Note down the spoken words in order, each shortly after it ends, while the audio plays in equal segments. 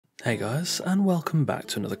Hey guys, and welcome back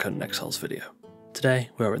to another Conan Exiles video.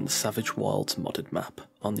 Today we are in the Savage Wilds modded map,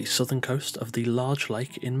 on the southern coast of the large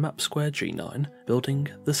lake in map square G9, building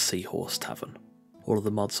the Seahorse Tavern. All of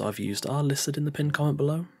the mods I've used are listed in the pinned comment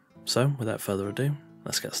below, so without further ado,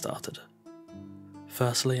 let's get started.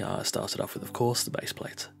 Firstly, I started off with of course the base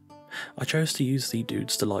plate. I chose to use the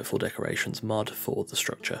Dude's Delightful Decorations mod for the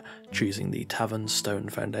structure, choosing the tavern stone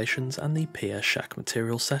foundations and the pier shack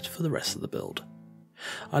material set for the rest of the build.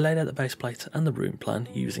 I laid out the base plate and the room plan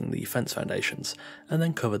using the fence foundations, and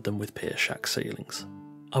then covered them with pier shack ceilings.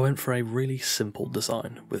 I went for a really simple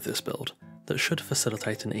design with this build that should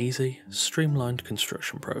facilitate an easy, streamlined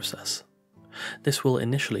construction process. This will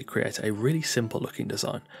initially create a really simple looking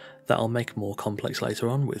design that I'll make more complex later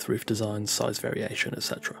on with roof designs, size variation,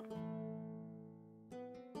 etc.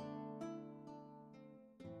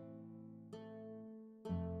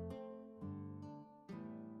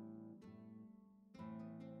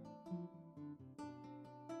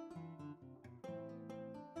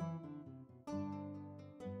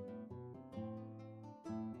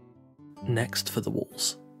 Next for the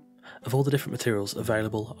walls. Of all the different materials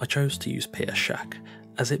available, I chose to use pier shack,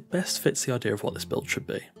 as it best fits the idea of what this build should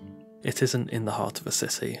be. It isn't in the heart of a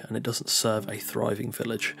city, and it doesn't serve a thriving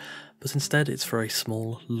village, but instead it's for a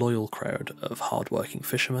small, loyal crowd of hard-working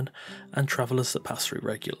fishermen and travellers that pass through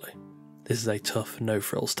regularly. This is a tough,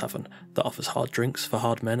 no-frills tavern that offers hard drinks for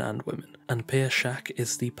hard men and women, and pier shack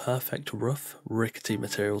is the perfect rough, rickety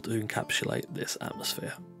material to encapsulate this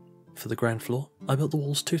atmosphere. For the ground floor, I built the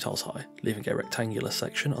walls 2 tiles high, leaving a rectangular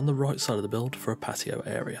section on the right side of the build for a patio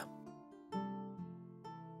area.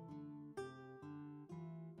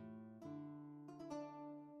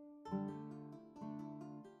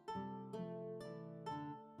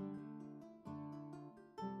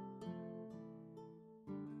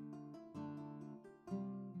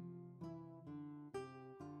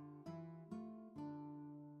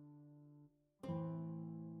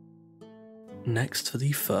 Next for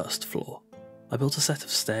the first floor, I built a set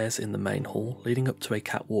of stairs in the main hall leading up to a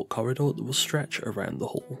catwalk corridor that will stretch around the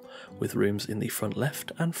hall, with rooms in the front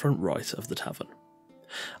left and front right of the tavern.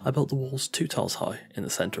 I built the walls 2 tiles high in the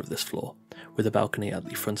centre of this floor, with a balcony at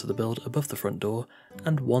the front of the build above the front door,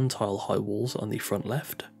 and 1 tile high walls on the front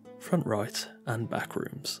left, front right and back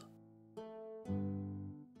rooms.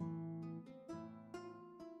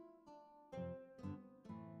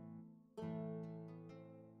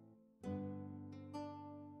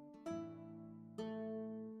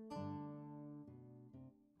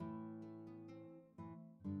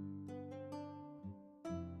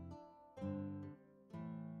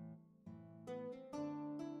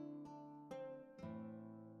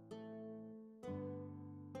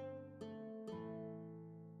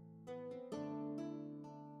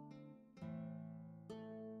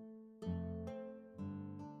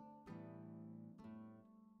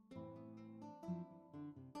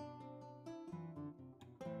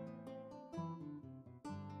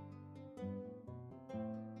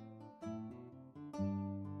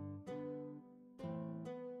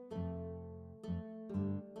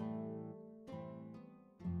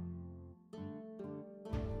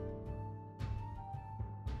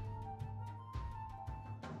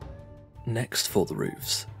 Next for the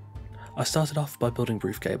roofs. I started off by building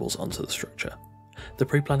roof gables onto the structure. The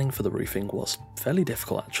pre-planning for the roofing was fairly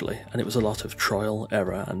difficult actually, and it was a lot of trial,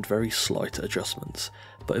 error and very slight adjustments,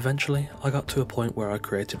 but eventually I got to a point where I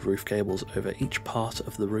created roof gables over each part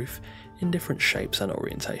of the roof in different shapes and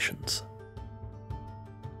orientations.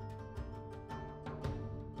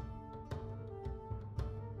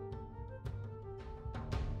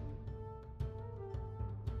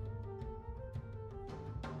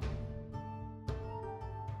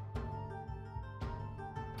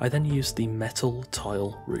 I then used the metal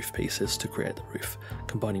tile roof pieces to create the roof,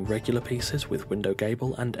 combining regular pieces with window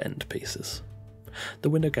gable and end pieces. The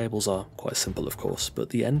window gables are quite simple of course, but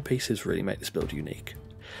the end pieces really make this build unique.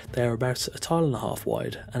 They are about 1.5 tiles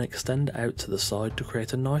wide and extend out to the side to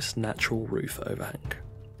create a nice natural roof overhang.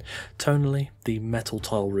 Tonally, the metal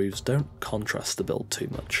tile roofs don't contrast the build too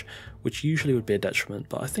much, which usually would be a detriment,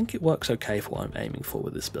 but I think it works okay for what I'm aiming for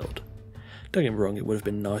with this build. Don't get me wrong, it would have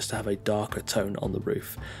been nice to have a darker tone on the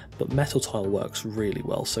roof, but metal tile works really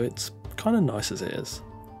well, so it's kind of nice as it is.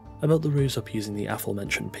 I built the roofs up using the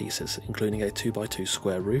aforementioned pieces, including a 2x2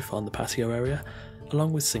 square roof on the patio area,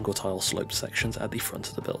 along with single tile sloped sections at the front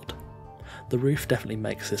of the build. The roof definitely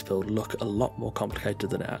makes this build look a lot more complicated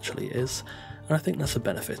than it actually is, and I think that's a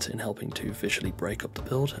benefit in helping to visually break up the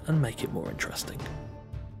build and make it more interesting.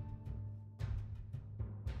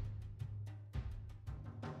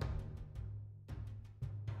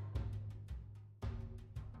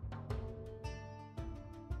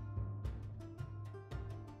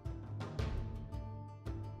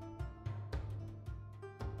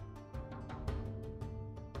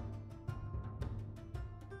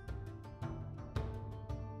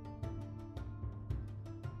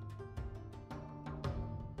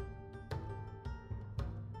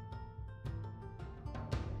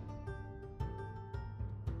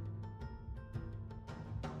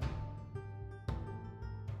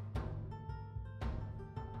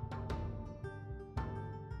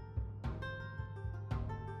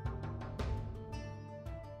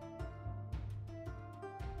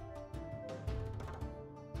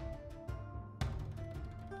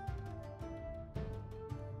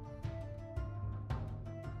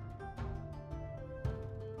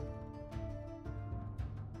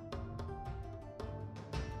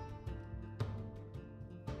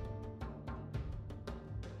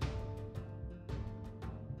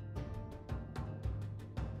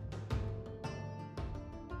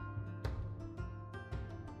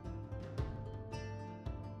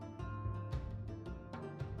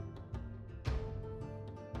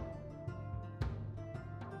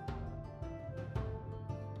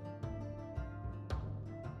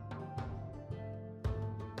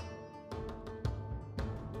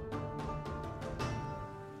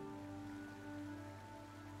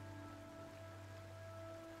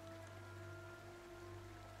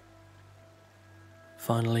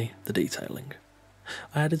 Finally, the detailing.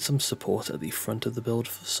 I added some support at the front of the build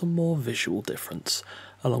for some more visual difference,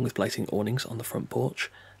 along with placing awnings on the front porch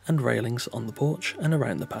and railings on the porch and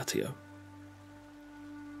around the patio.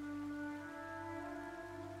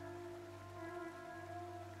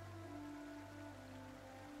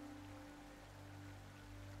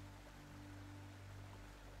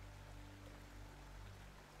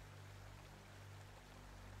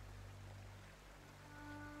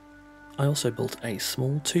 I also built a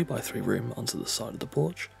small 2x3 room onto the side of the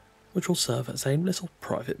porch, which will serve as a little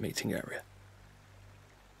private meeting area.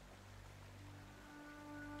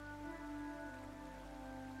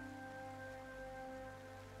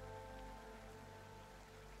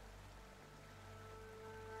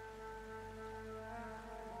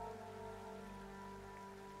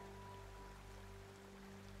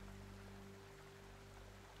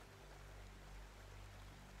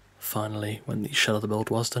 Finally, when the shell of the build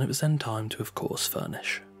was done, it was then time to, of course,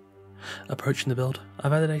 furnish. Approaching the build,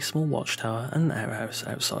 I've added a small watchtower and an outhouse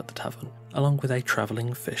outside the tavern, along with a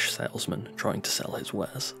travelling fish salesman trying to sell his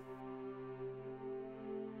wares.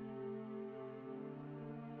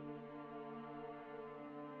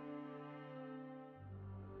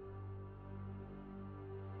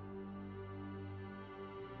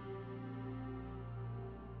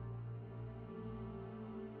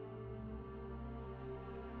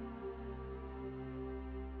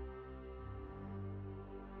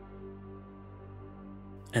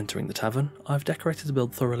 Entering the tavern, I've decorated the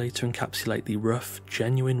build thoroughly to encapsulate the rough,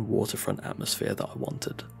 genuine waterfront atmosphere that I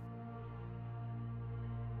wanted.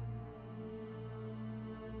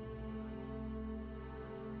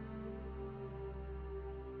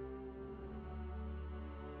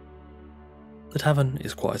 The tavern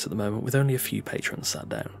is quiet at the moment, with only a few patrons sat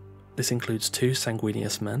down. This includes 2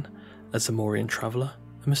 sanguineous men, a Zamorian traveller,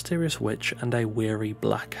 a mysterious witch, and a weary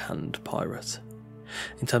Black Hand pirate.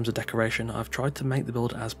 In terms of decoration, I've tried to make the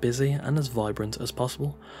build as busy and as vibrant as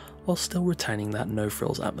possible, while still retaining that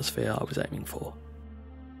no-frills atmosphere I was aiming for.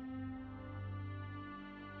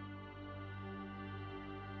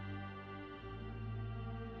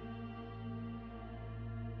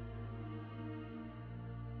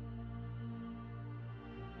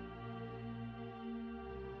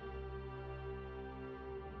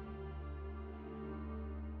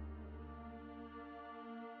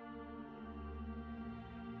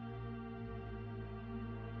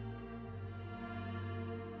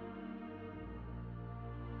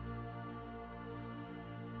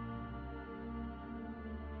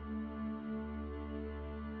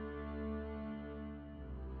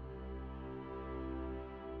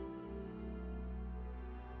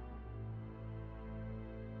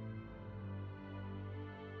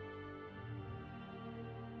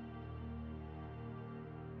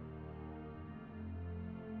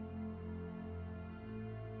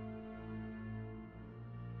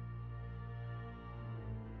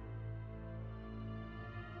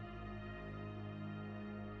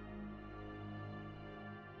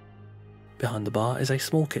 Behind the bar is a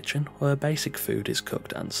small kitchen where basic food is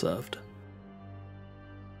cooked and served.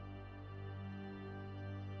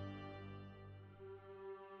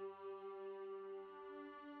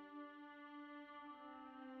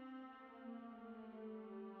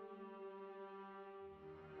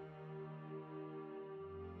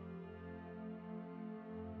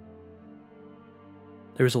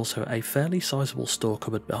 There is also a fairly sizable store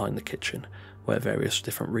cupboard behind the kitchen, where various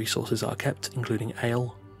different resources are kept, including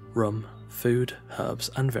ale, rum, food, herbs,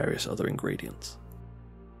 and various other ingredients.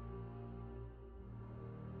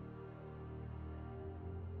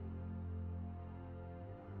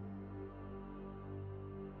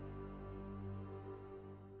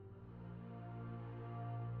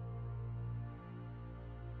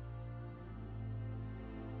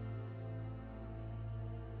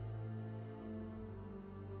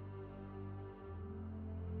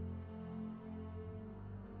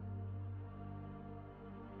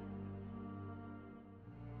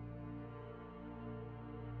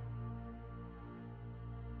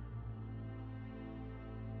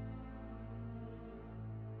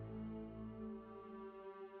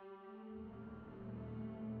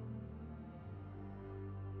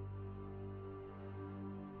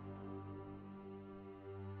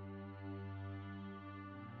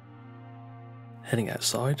 Heading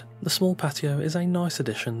outside, the small patio is a nice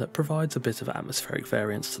addition that provides a bit of atmospheric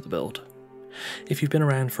variance to the build. If you've been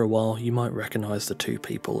around for a while, you might recognise the 2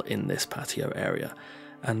 people in this patio area,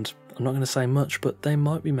 and I'm not going to say much, but they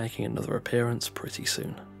might be making another appearance pretty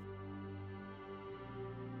soon.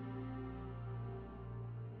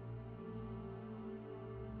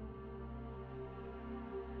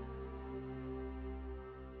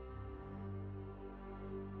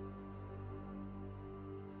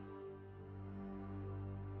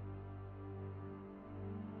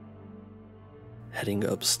 Heading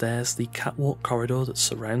upstairs, the catwalk corridor that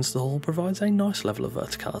surrounds the hall provides a nice level of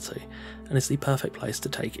verticality and is the perfect place to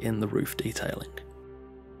take in the roof detailing.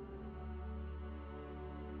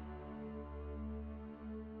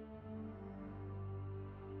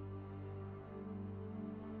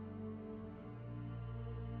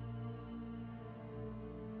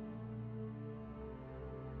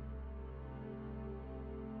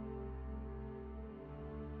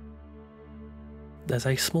 There's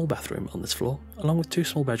a small bathroom on this floor, along with 2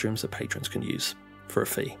 small bedrooms that patrons can use, for a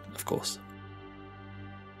fee, of course.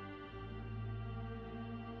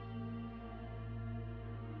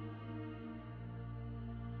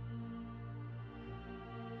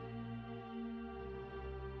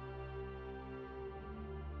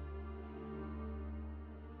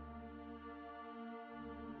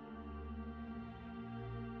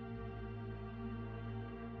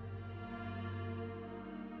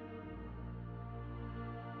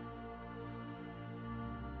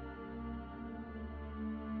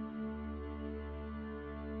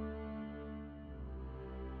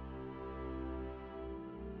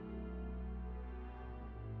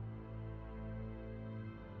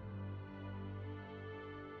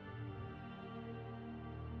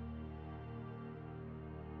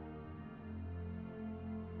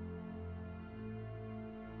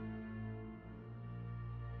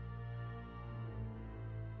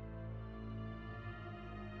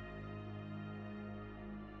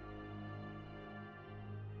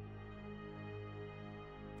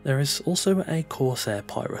 There is also a Corsair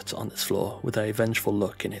pirate on this floor with a vengeful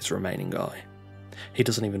look in his remaining eye. He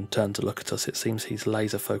doesn't even turn to look at us, it seems he's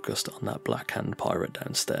laser focused on that Blackhand pirate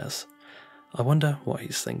downstairs. I wonder what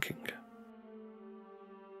he's thinking.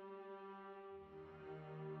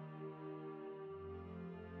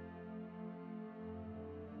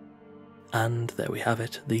 And there we have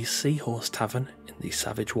it, the Seahorse Tavern in the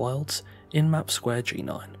Savage Wilds in Map Square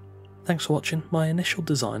G9. Thanks for watching. My initial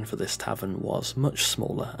design for this tavern was much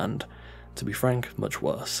smaller and, to be frank, much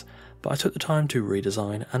worse, but I took the time to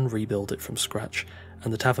redesign and rebuild it from scratch,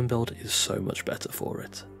 and the tavern build is so much better for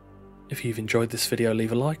it. If you've enjoyed this video,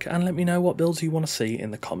 leave a like and let me know what builds you want to see in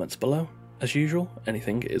the comments below. As usual,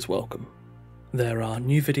 anything is welcome. There are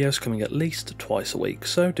new videos coming at least twice a week,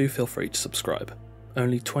 so do feel free to subscribe.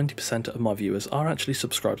 Only 20% of my viewers are actually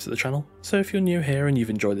subscribed to the channel, so if you're new here and you've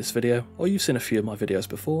enjoyed this video, or you've seen a few of my videos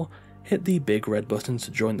before, hit the big red button to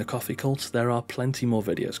join the coffee cult. There are plenty more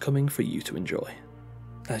videos coming for you to enjoy.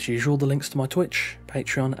 As usual, the links to my Twitch,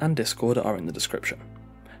 Patreon and Discord are in the description.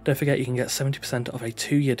 Don't forget you can get 70% off a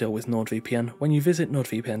 2-year deal with NordVPN when you visit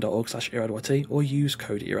nordvpn.org/iRadYT or use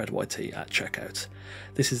code iRadYT at checkout.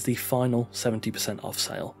 This is the final 70% off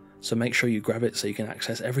sale, so make sure you grab it so you can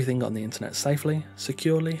access everything on the internet safely,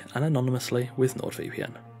 securely and anonymously with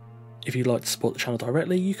NordVPN. If you'd like to support the channel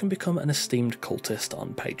directly, you can become an esteemed cultist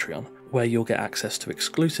on Patreon, where you'll get access to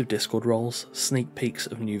exclusive Discord roles, sneak peeks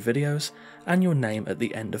of new videos, and your name at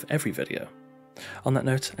the end of every video. On that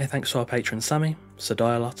note, a thanks to our patrons Sammy,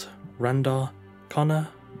 Sadialot, Randar, Connor,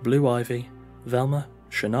 Blue Ivy, Velma,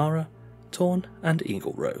 Shannara, Torn, and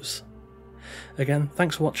Eagle Rose. Again,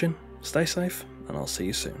 thanks for watching, stay safe, and I'll see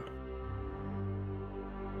you soon.